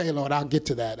 Okay, Lord, I'll get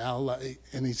to that.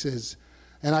 And he says,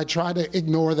 and I try to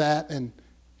ignore that, and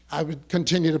I would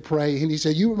continue to pray. And he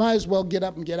said, you might as well get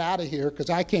up and get out of here because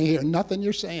I can't hear nothing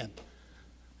you're saying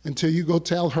until you go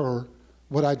tell her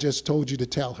what I just told you to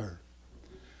tell her.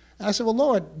 And I said, well,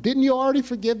 Lord, didn't you already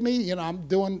forgive me? You know, I'm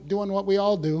doing what we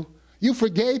all do. You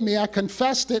forgave me. I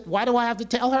confessed it. Why do I have to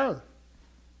tell her?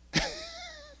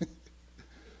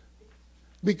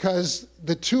 Because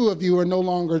the two of you are no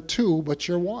longer two, but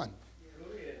you're one.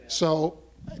 So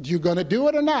you going to do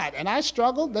it or not? And I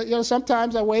struggled. You know,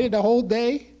 sometimes I waited a whole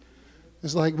day.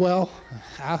 It's like, well,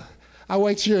 I'll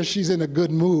make sure she's in a good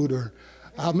mood, or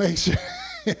I'll make sure.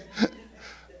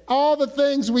 All the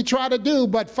things we try to do,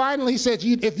 but finally he says,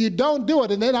 if you don't do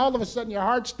it, and then all of a sudden your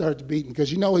heart starts beating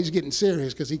because you know he's getting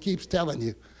serious because he keeps telling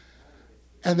you.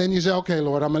 And then you say, okay,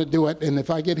 Lord, I'm going to do it. And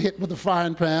if I get hit with the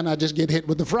frying pan, I just get hit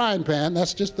with the frying pan.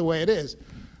 That's just the way it is.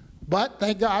 But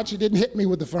thank God she didn't hit me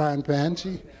with the frying pan.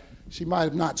 She might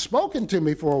have not spoken to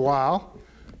me for a while,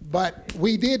 but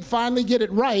we did finally get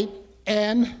it right,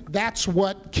 and that's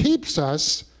what keeps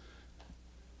us,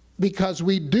 because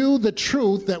we do the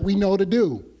truth that we know to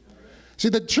do. See,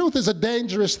 the truth is a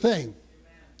dangerous thing,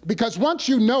 because once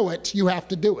you know it, you have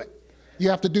to do it. You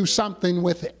have to do something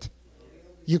with it.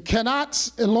 You cannot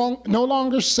no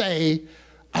longer say,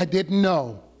 I didn't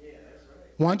know.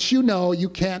 Once you know, you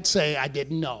can't say, I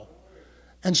didn't know.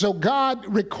 And so God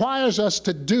requires us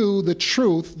to do the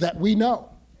truth that we know.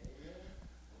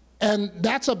 And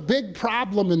that's a big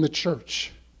problem in the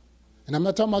church. And I'm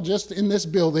not talking about just in this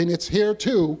building, it's here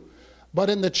too.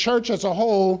 But in the church as a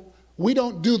whole, we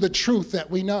don't do the truth that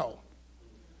we know.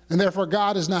 And therefore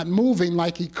God is not moving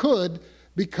like he could,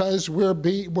 because we're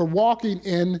walking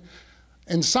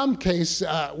in some case,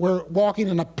 we're walking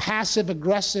in a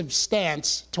passive-aggressive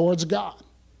stance towards God.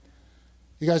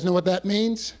 You guys know what that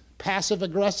means?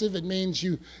 Passive-aggressive, it means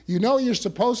you know you're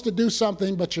supposed to do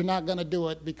something, but you're not going to do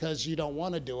it because you don't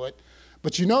want to do it.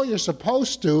 But you know you're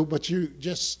supposed to, but you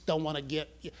just don't want to get,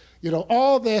 you know,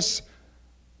 all this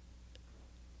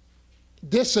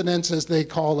dissonance, as they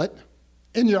call it,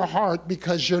 in your heart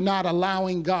because you're not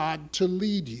allowing God to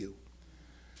lead you.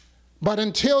 But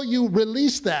until you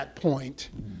release that point,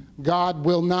 God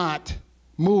will not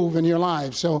move in your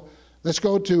life. So let's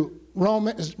go to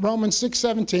Romans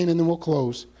 6:17, and then we'll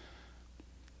close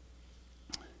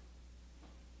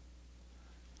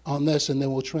on this, and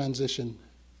then we'll transition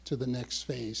to the next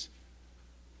phase.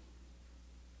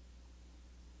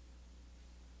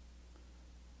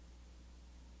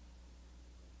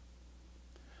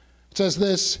 It says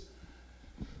this,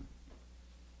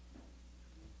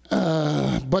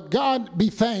 but God be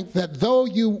thanked that though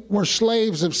you were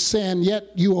slaves of sin, yet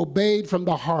you obeyed from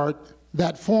the heart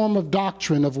that form of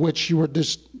doctrine of which you were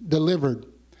delivered.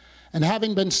 And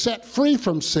having been set free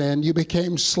from sin, you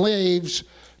became slaves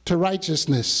to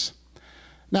righteousness.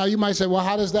 Now you might say, well,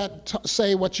 how does that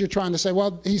say what you're trying to say?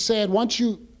 Well, he said once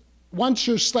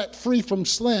you're set free from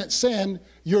sin,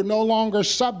 you're no longer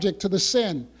subject to the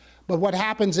sin. But what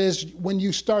happens is when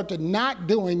you start to not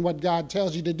doing what God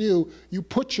tells you to do, you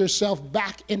put yourself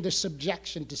back into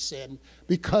subjection to sin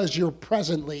because you're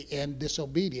presently in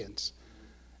disobedience.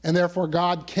 And therefore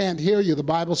God can't hear you. The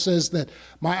Bible says that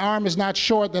my arm is not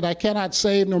short that I cannot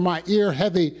save, nor my ear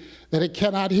heavy that it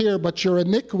cannot hear, but your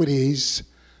iniquities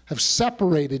have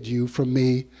separated you from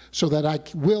me so that I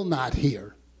will not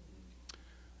hear.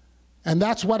 And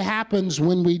that's what happens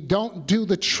when we don't do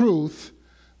the truth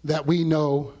that we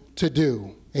know to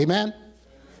do. Amen?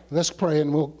 Let's pray,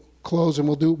 and we'll close, and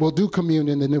we'll do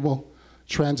communion, and then we'll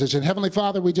transition. Heavenly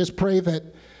Father, we just pray that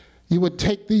you would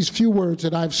take these few words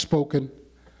that I've spoken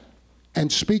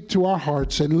and speak to our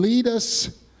hearts and lead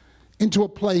us into a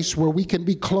place where we can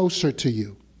be closer to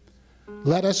you.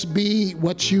 Let us be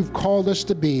what you've called us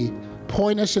to be.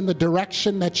 Point us in the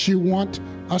direction that you want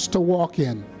us to walk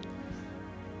in,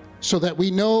 so that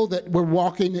we know that we're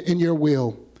walking in your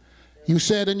will. You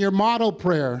said in your model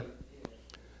prayer,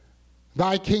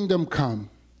 thy kingdom come,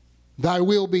 thy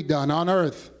will be done on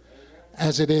earth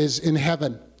as it is in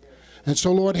heaven. And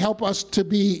so, Lord, help us to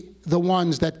be the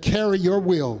ones that carry your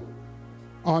will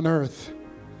on earth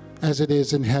as it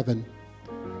is in heaven.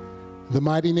 In the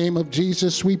mighty name of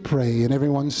Jesus we pray, and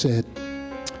everyone said,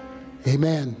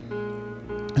 amen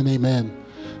and amen.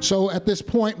 So at this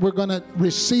point, we're going to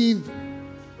receive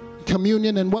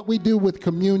communion, and what we do with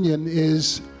communion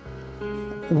is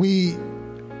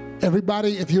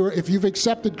everybody, if you've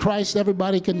accepted Christ,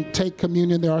 everybody can take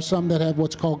communion. There are some that have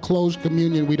what's called closed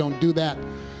communion. We don't do that.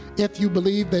 If you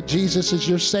believe that Jesus is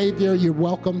your Savior, you're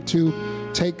welcome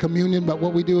to take communion. But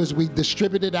what we do is we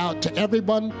distribute it out to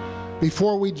everyone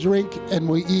before we drink, and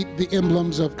we eat the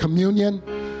emblems of communion,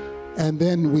 and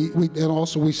then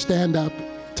we stand up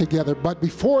together. But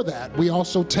before that, we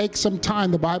also take some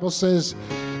time. The Bible says,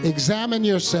 examine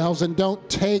yourselves and don't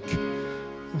take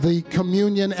the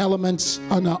communion elements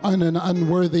in an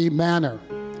unworthy manner.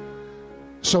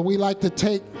 So we like to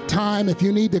take time. If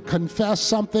you need to confess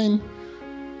something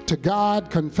to God,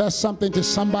 confess something to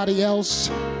somebody else,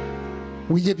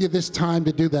 we give you this time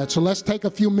to do that. So let's take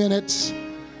a few minutes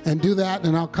and do that,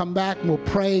 and I'll come back and we'll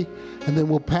pray, and then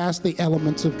we'll pass the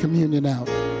elements of communion out.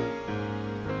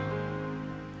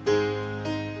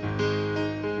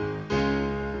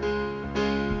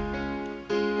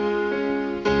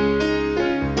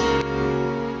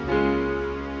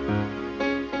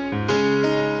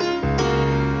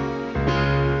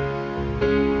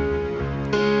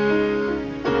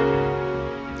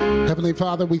 Heavenly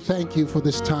Father, we thank you for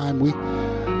this time. We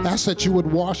ask that you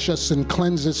would wash us and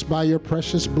cleanse us by your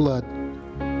precious blood.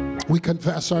 We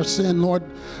confess our sin, Lord.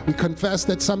 We confess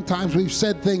that sometimes we've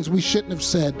said things we shouldn't have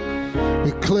said.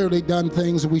 We've clearly done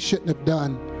things we shouldn't have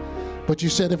done. But you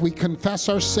said if we confess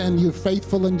our sin, you're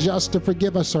faithful and just to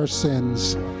forgive us our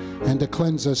sins and to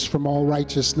cleanse us from all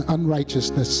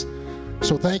unrighteousness.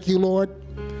 So thank you, Lord.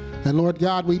 And Lord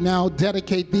God, we now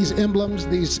dedicate these emblems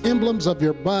of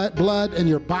your blood and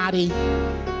your body.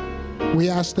 We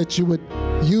ask that you would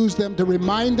use them to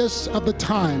remind us of the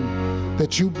time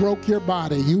that you broke your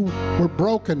body. You were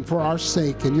broken for our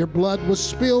sake, and your blood was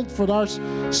spilled for our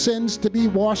sins to be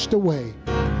washed away.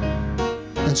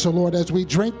 And so, Lord, as we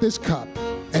drink this cup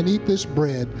and eat this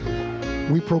bread,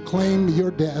 we proclaim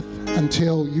your death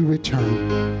until you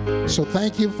return. So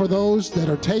thank you for those that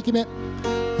are taking it,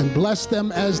 and bless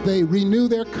them as they renew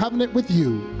their covenant with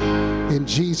you. In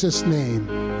Jesus' name,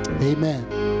 amen.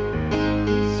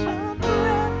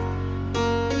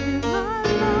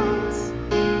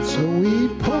 So we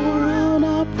pour out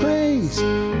our praise,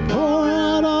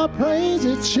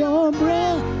 it's your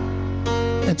breath.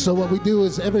 And so what we do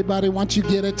is, everybody, once you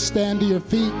get it, stand to your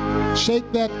feet,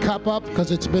 shake that cup up,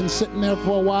 because it's been sitting there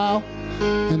for a while,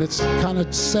 and it's kind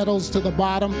of settles to the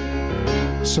bottom.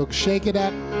 So shake it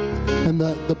up. And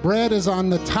the bread is on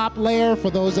the top layer for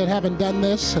those that haven't done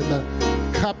this, and the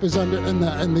cup is under,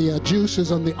 and the juice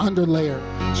is on the under layer.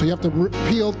 So you have to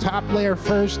peel top layer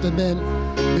first, and then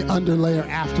the under layer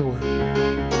afterward.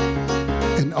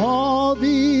 And all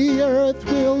the earth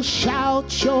will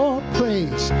shout your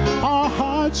praise. Our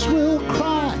hearts will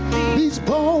cry. These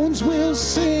bones will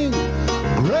sing.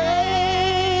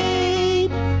 Great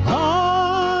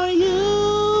are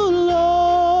you,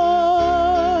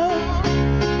 Lord.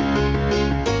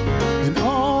 And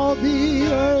all the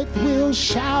earth will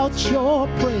shout your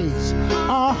praise.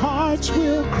 Our hearts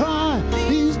will cry.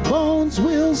 These bones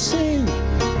will sing.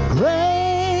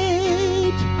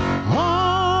 Great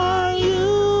are you,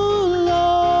 Lord.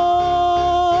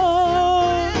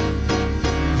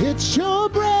 It's your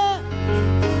breath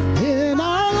in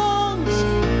our lungs,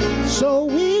 so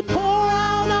we pour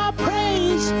out our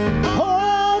praise, pour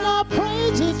out our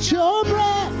praise. It's your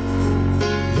breath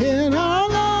in our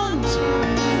lungs,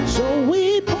 so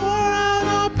we pour out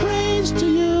our praise to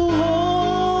you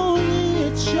only.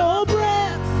 It's your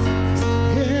breath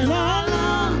in our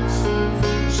lungs,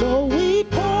 so we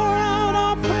pour out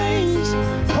our praise,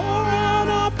 pour out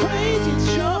our praise.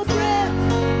 It's your breath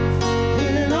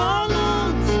in our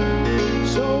lungs,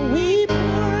 so we pour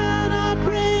out our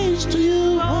praise to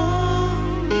you only.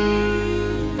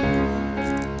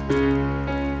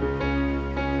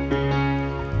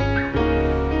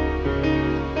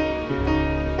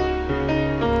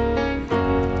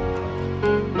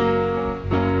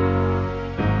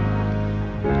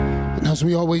 And as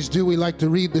we always do, we like to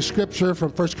read the scripture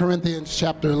from 1 Corinthians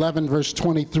chapter 11, verse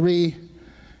 23.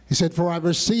 He said, for I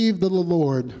received of the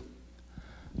Lord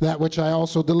that which I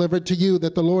also delivered to you,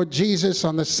 that the Lord Jesus,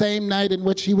 on the same night in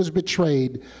which he was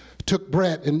betrayed, took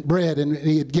bread, and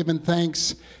he had given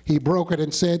thanks. He broke it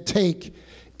and said, take,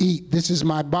 eat. This is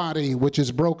my body, which is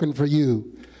broken for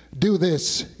you. Do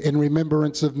this in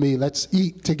remembrance of me. Let's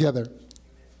eat together.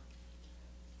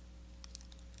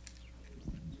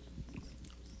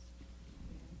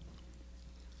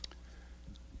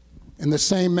 In the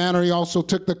same manner, he also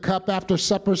took the cup after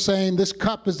supper, saying, this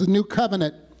cup is the new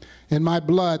covenant in my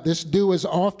blood. This do as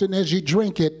often as you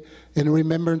drink it in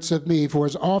remembrance of me. For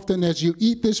as often as you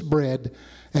eat this bread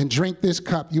and drink this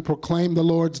cup, you proclaim the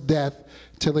Lord's death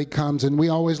till he comes. And we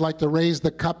always like to raise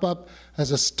the cup up as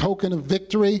a token of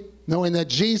victory, knowing that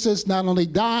Jesus not only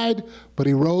died, but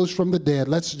he rose from the dead.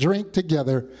 Let's drink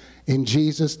together in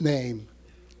Jesus' name.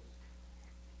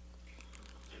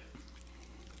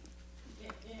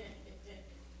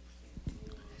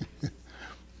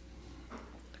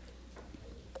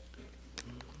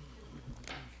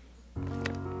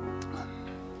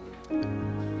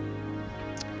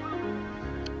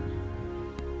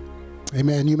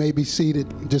 Amen. You may be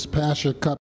seated. Just pass your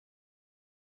cup.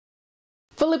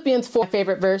 Philippians 4, my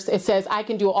favorite verse, it says, I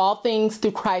can do all things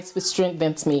through Christ which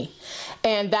strengthens me.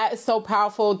 And that is so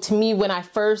powerful to me when I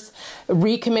first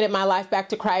recommitted my life back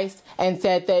to Christ and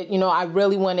said that, I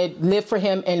really want to live for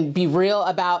him and be real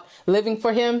about living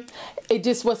for him. It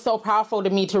just was so powerful to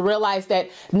me to realize that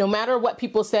no matter what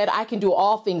people said, I can do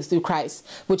all things through Christ,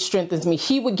 which strengthens me.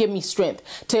 He would give me strength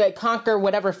to conquer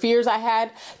whatever fears I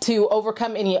had, to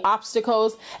overcome any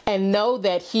obstacles, and know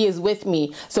that he is with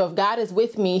me. So if God is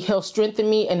with me, he'll strengthen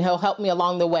me and he'll help me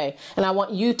along the way. And I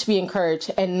want you to be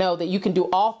encouraged and know that you can do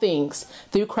all things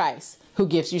through Christ who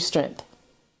gives you strength.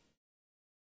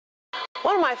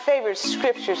 One of my favorite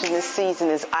scriptures in this season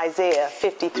is Isaiah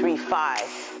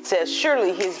 53:5. It says,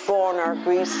 surely he's borne our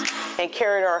griefs and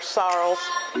carried our sorrows,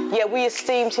 yet we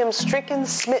esteemed him stricken,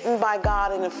 smitten by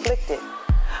God, and afflicted.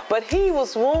 But he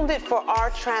was wounded for our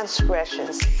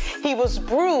transgressions. He was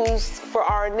bruised for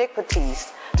our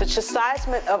iniquities. The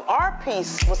chastisement of our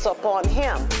peace was upon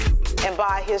him, and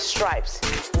by his stripes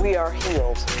we are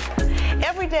healed.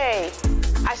 Every day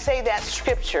I say that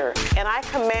scripture, and I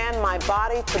command my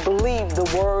body to believe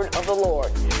the word of the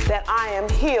Lord, that I am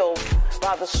healed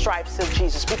by the stripes of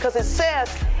Jesus. Because it says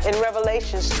in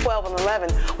Revelations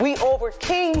 12:11, we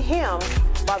overcame him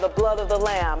by the blood of the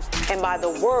Lamb and by the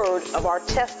word of our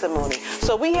testimony.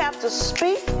 So we have to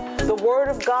speak the word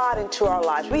of God into our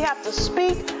lives. We have to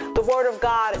speak the word of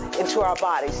God into our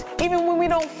bodies, even when we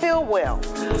don't feel well.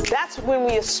 That's when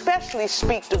we especially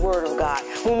speak the word of God.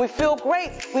 When we feel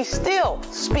great, we still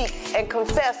speak and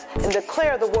confess and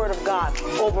declare the word of God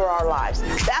over our lives.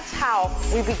 That's how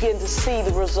we begin to see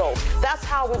the results. That's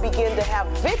how we begin to have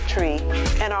victory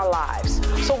in our lives.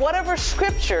 So whatever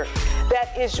scripture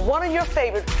that is one of your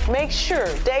favorite, make sure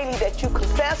daily that you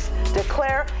confess,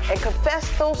 declare, and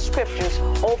confess those scriptures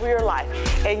over your life,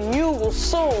 and you will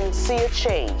soon see a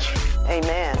change.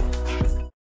 Amen.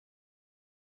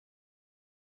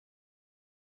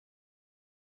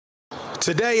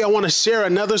 Today, I want to share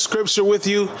another scripture with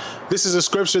you. This is a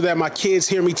scripture that my kids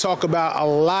hear me talk about a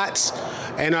lot.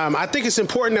 And I think it's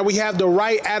important that we have the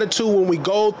right attitude when we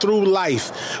go through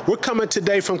life. We're coming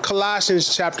today from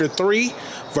Colossians chapter 3,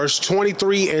 verse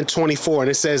 23 and 24.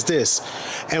 And it says this,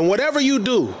 and whatever you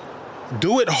do,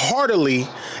 do it heartily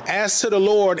as to the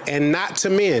Lord and not to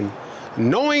men,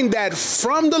 knowing that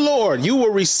from the Lord you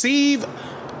will receive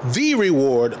the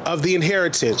reward of the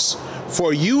inheritance,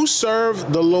 for you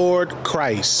serve the Lord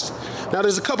Christ. Now,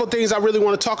 there's a couple things I really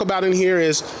want to talk about in here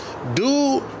is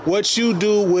do what you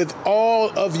do with all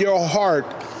of your heart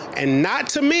and not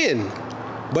to men,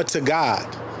 but to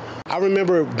God. I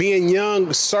remember being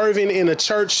young, serving in a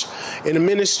church, in a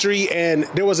ministry, and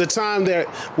there was a time that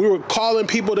we were calling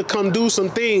people to come do some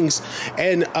things,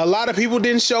 and a lot of people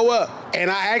didn't show up, and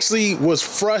I actually was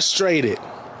frustrated.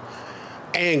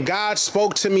 And God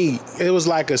spoke to me. It was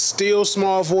like a still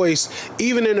small voice.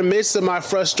 Even in the midst of my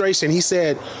frustration, he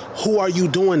said, who are you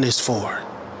doing this for?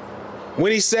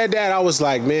 When he said that, I was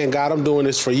like, man, God, I'm doing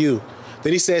this for you.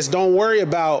 Then he says, don't worry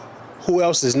about who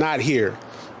else is not here.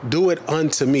 Do it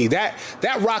unto me. That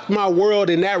rocked my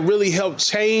world, and that really helped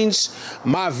change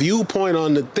my viewpoint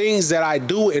on the things that I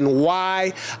do and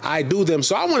why I do them.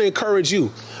 So I want to encourage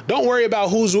you. Don't worry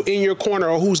about who's in your corner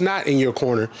or who's not in your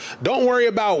corner. Don't worry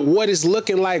about what it's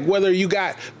looking like, whether you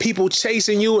got people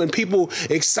chasing you and people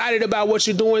excited about what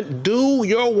you're doing. Do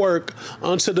your work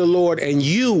unto the Lord, and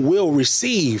you will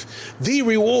receive the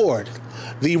reward.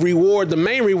 The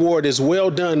main reward is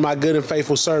well done, my good and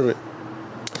faithful servant.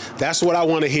 That's what I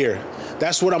want to hear.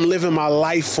 That's what I'm living my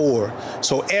life for.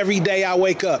 So every day I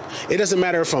wake up, it doesn't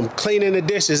matter if I'm cleaning the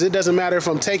dishes. It doesn't matter if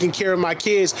I'm taking care of my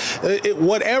kids.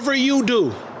 Whatever you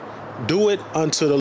do, do it unto the